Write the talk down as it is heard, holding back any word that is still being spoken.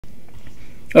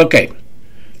Okay,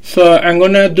 so I'm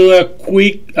gonna do a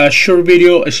quick short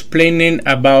video explaining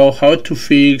about how to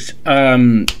fix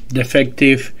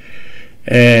defective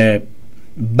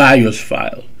BIOS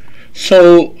file.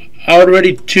 So I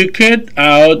already took it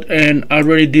out and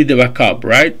already did the backup,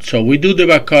 right? So we do the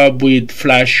backup with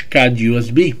flashcat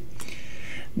USB.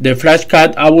 The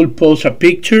flashcat, I will post a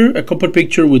couple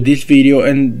pictures with this video,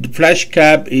 and the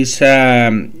flashcat is a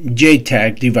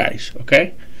JTAG device,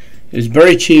 okay? It's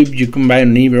very cheap. You can buy it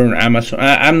on eBay or Amazon.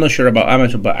 I'm not sure about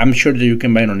Amazon, but I'm sure that you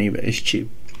can buy it on eBay. It's cheap.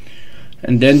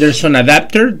 And then there's an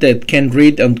adapter that can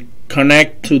read and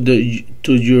connect to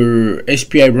your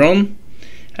SPI ROM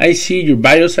IC, your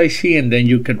BIOS IC, and then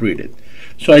you can read it.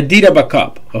 So I did a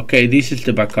backup. Okay, this is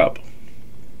the backup.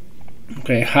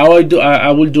 Okay, how I do?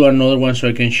 I will do another one so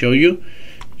I can show you.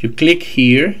 You click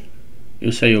here.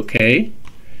 You say OK.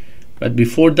 But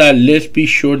before that, let's be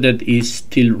sure that it's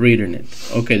still reading it.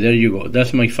 Okay, there you go.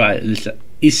 That's my file.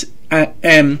 It's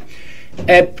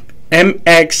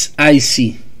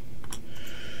MXIC.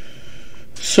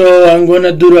 So I'm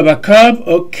gonna do the backup.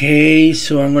 Okay,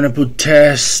 so I'm gonna put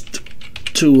test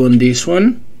 2 on this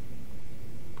one,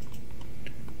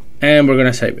 and we're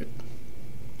gonna save it.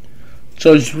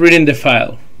 So it's reading the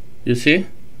file. You see?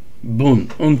 Boom.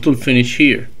 Until finish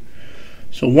here.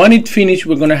 So when it finished,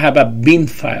 we're gonna have a bin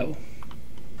file.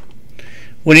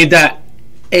 We need that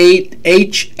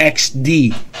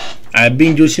 8HXD. I've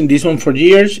been using this one for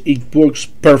years. It works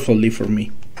perfectly for me.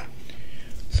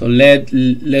 So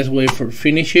let's wait for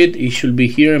finish it. It should be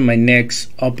here in my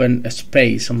next open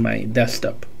space on my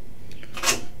desktop.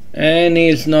 And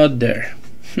it's not there.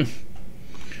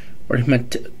 Where's my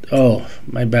oh,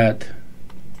 my bad.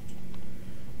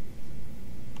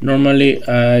 Normally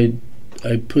I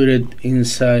put it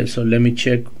inside, so let me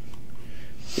check.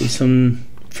 It's on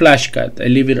flashcat. I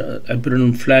put it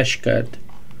on flashcat.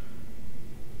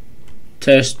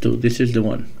 Test 2. This is the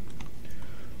one.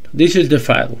 This is the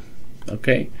file.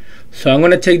 Okay, so I'm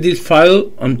gonna take this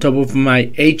file on top of my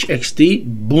HXD.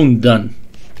 Boom, done.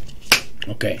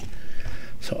 Okay,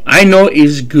 so I know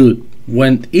it's good.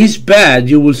 When it's bad,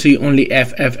 you will see only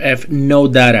FFF, no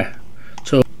data.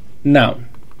 So now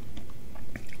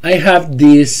I have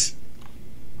this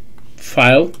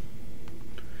file,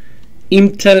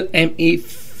 Intel ME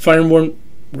firmware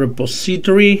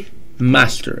repository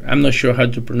master. I'm not sure how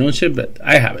to pronounce it, but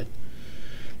I have it.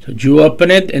 So you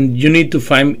open it and you need to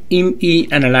find ME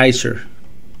analyzer.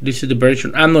 This is the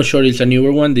version. I'm not sure it's a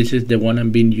newer one. This is the one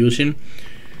I've been using.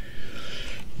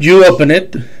 You open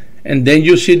it and then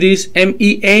you see this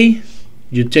MEA.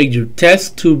 You take your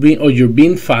test to bin or your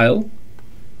bin file.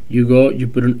 You go, you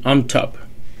put it on top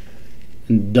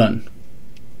and done.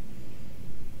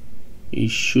 It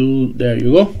should, there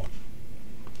you go.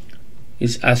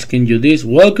 It's asking you this.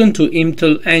 Welcome to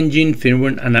Intel Engine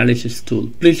Firmware Analysis Tool.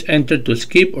 Please enter to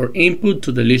skip or input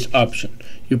to the list option.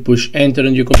 You push enter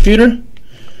on your computer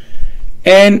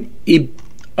and it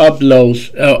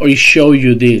uploads or it shows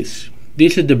you this.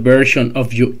 This is the version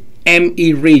of your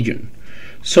ME region.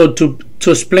 So to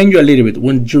explain you a little bit,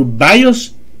 when your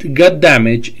BIOS got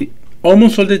damaged,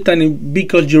 almost all the time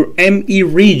because your ME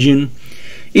region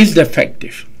is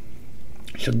defective.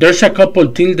 So there's a couple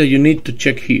things that you need to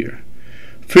check here.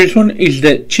 First one is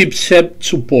the chipset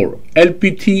support,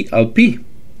 LPT-LP,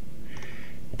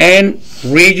 and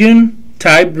region,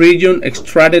 type region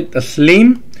extracted as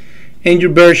slim, and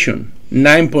your version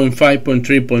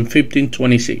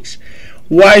 9.5.3.15.26.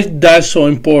 Why is that so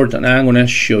important? I'm going to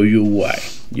show you why.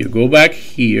 You go back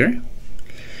here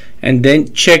and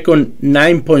then check on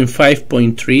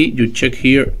 9.5.3. You check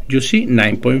here, you see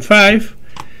 9.5,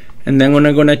 and then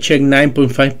I'm going to check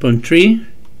 9.5.3.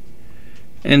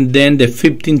 and then the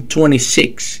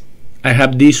 1526. I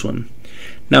have this one.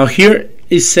 Now here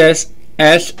it says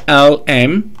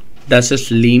SLM, that's a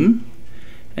slim,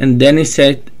 and then it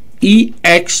says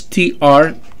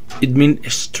EXTR, it means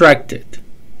extracted.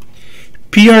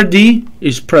 PRD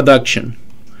is production.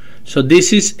 So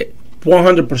this is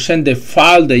 100% the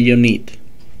file that you need.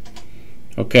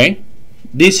 Okay,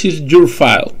 this is your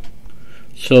file.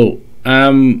 So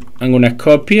I'm gonna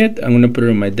copy it. I'm gonna put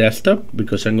it on my desktop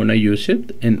because I'm gonna use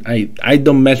it, and I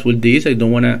don't mess with this. I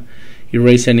don't wanna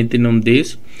erase anything on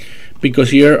this because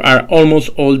here are almost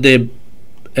all the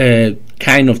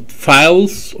kind of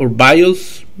files or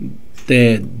BIOS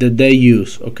that they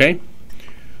use. Okay,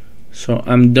 so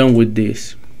I'm done with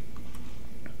this.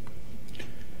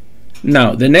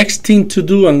 Now the next thing to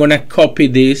do, I'm gonna copy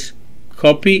this,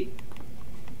 copy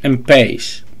and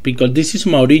paste, because this is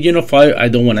my original file. I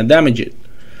don't want to damage it.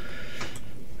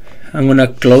 I'm gonna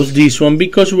close this one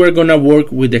because we're gonna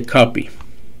work with the copy.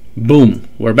 Boom,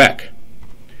 we're back.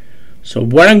 So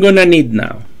what I'm gonna need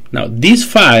now, this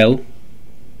file,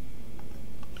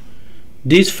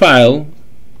 the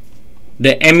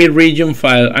EMI region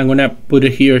file, I'm gonna put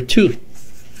it here too,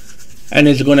 and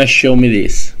it's gonna show me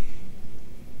this.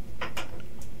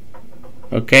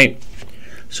 Okay,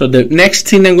 so the next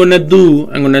thing I'm gonna do,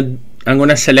 I'm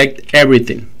gonna select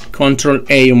everything, Control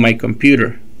A on my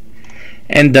computer,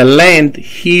 and the length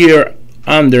here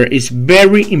under is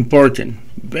very important,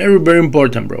 very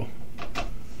important, bro.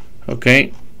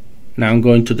 Okay, now I'm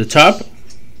going to the top.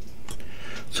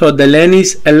 So the length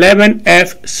is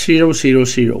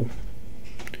 11F000.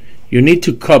 You need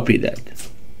to copy that.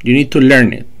 You need to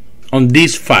learn it on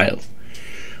this file.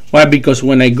 Why? Because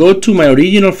when I go to my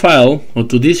original file or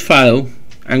to this file,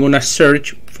 I'm gonna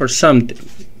search for something.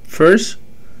 First,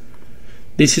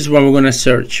 this is what we're gonna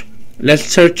search. Let's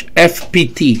search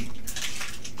FPT.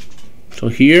 So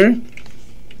here,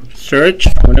 search,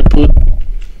 I'm gonna put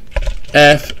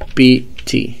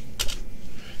FPT,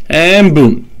 and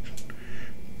boom.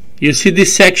 You see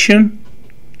this section?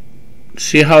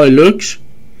 See how it looks?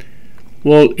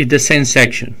 Well, it's the same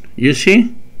section. You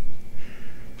see?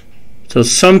 So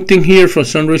something here for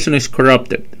some reason is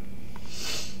corrupted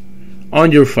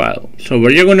on your file. So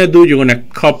what you're gonna do, you're gonna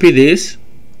copy this.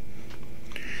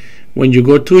 When you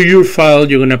go to your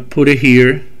file, you're gonna put it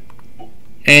here,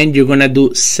 and you're gonna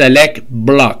do select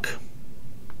block.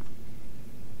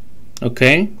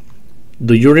 Okay,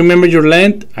 do you remember your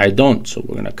length? I don't, so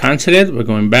we're gonna cancel it. We're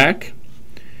going back.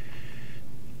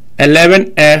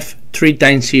 11F 3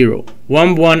 times 0,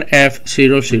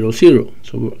 11F000.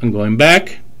 So I'm going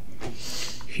back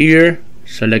here,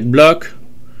 select block,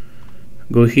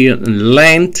 go here and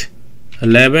length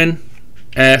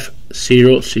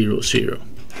 11F000,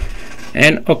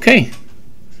 and okay,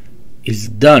 it's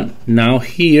done. Now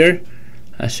here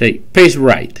I say paste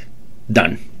right,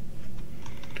 done.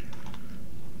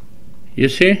 You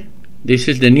see, this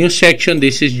is the new section.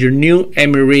 This is your new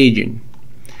EMI region.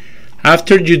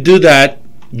 After you do that,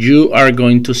 you are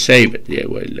going to save it. Yeah,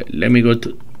 well, let me go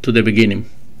to the beginning.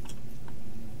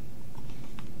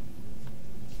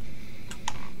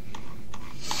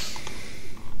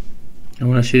 I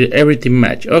want to see that everything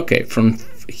match. Okay, from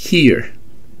here,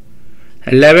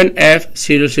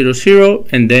 11F000,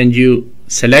 and then you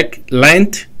select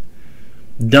length,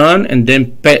 done, and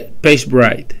then paste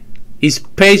bright. It's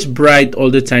paste bright all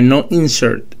the time, no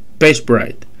insert, paste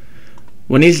bright.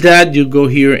 When it's that, you go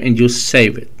here and you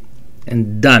save it,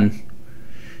 and done.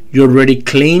 You already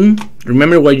clean.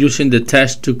 Remember, we're using the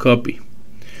test to copy.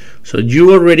 So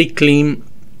you already clean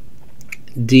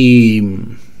the,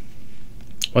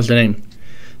 what's the name?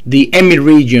 The EMI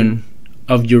region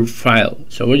of your file.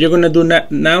 So what you're gonna do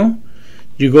now,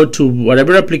 you go to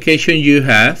whatever application you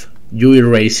have, you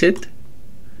erase it.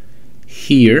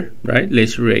 Here, right?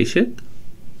 Let's erase it.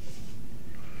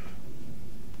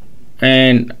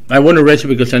 And I want to erase it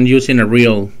because I'm using a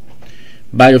real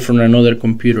BIOS from another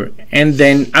computer. And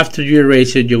then after you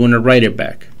erase it, you're going to write it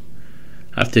back.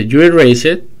 After you erase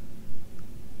it,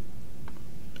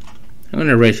 I'm going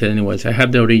to erase it anyways. I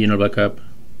have the original backup.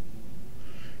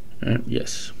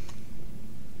 Yes.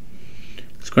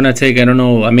 It's going to take, I don't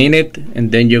know, a minute,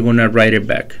 and then you're going to write it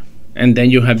back. And then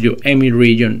you have your EMI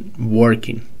region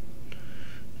working.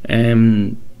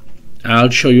 And I'll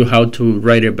show you how to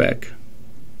write it back.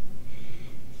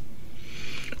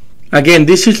 Again,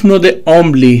 this is not the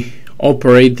only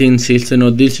operating system, or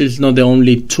this is not the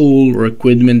only tool or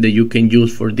equipment that you can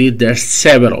use for this. There's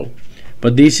several,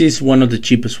 but this is one of the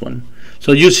cheapest one.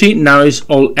 So you see now it's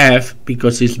all F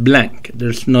because it's blank.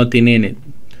 There's nothing in it.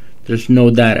 There's no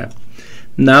data.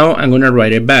 Now I'm going to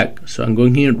write it back. So I'm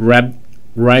going here,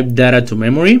 write data to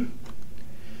memory,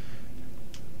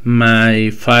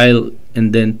 my file,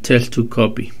 and then test to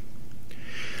copy.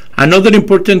 Another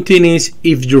important thing is,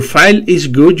 if your file is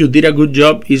good, you did a good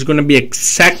job, it's going to be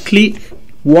exactly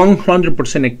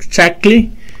 100%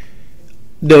 exactly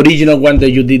the original one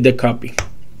that you did the copy.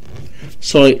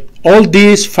 So all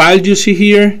these files you see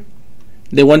here,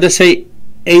 the one that say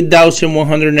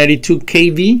 8192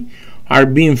 KB, are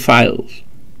being files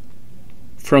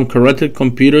from corrupted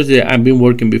computers that have been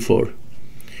working before.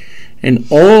 And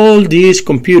all these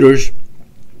computers,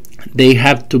 they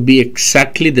have to be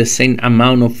exactly the same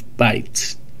amount of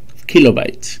bytes,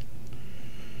 kilobytes.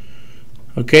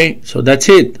 Okay, so that's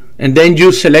it. And then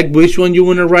you select which one you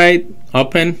want to write,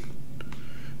 open,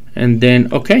 and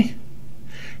then okay.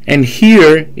 And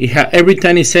here, every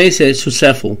time it says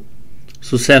successful.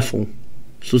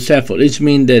 It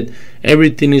means that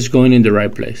everything is going in the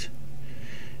right place.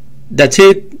 That's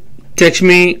it. Text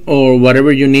me or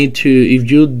whatever you need to. If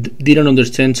you didn't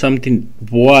understand something,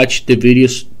 watch the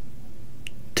videos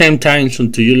 10 times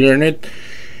until you learn it.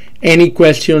 Any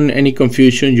question, any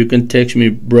confusion, you can text me,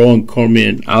 bro, and call me,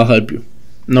 and I'll help you.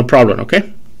 No problem,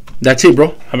 okay? That's it,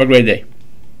 bro. Have a great day.